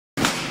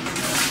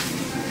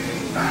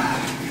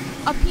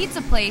a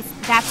pizza place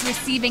that's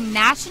receiving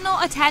national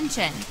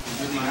attention.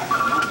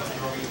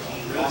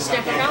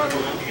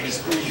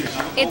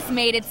 It's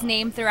made its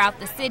name throughout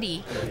the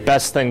city.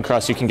 Best thin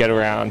crust you can get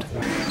around.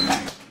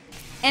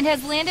 And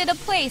has landed a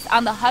place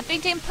on the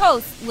Huffington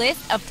Post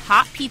list of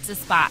top pizza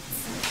spots.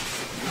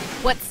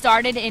 What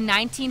started in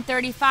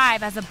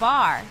 1935 as a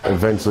bar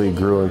eventually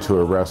grew into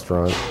a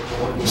restaurant.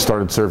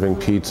 Started serving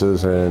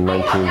pizzas in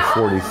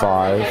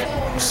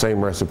 1945.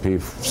 Same recipe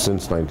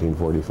since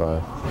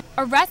 1945.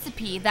 a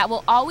recipe that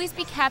will always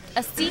be kept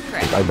a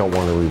secret. I don't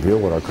want to reveal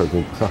what our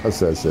cooking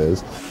process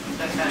is.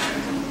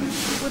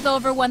 With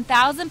over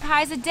 1,000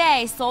 pies a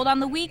day sold on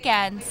the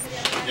weekends.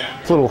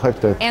 It's a little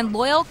hectic. And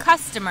loyal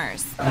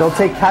customers. They'll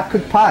take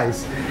half-cooked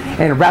pies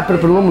and wrap it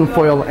up in aluminum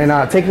foil and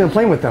take it to the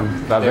plane with them.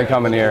 I've been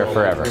coming here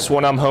forever. It's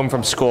when I'm home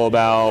from school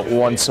about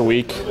once a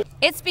week.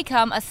 It's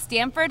become a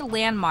Stanford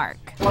landmark.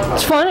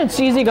 It's fun, it's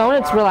easy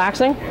going, it's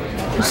relaxing.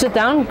 You sit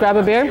down, grab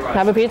a beer,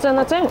 have a pizza, and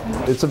that's it.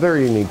 It's a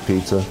very unique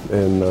pizza,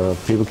 and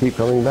people keep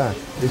coming back.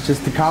 It's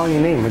just the colony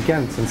name,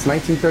 again, since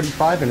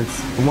 1935, and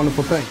it's a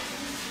wonderful thing.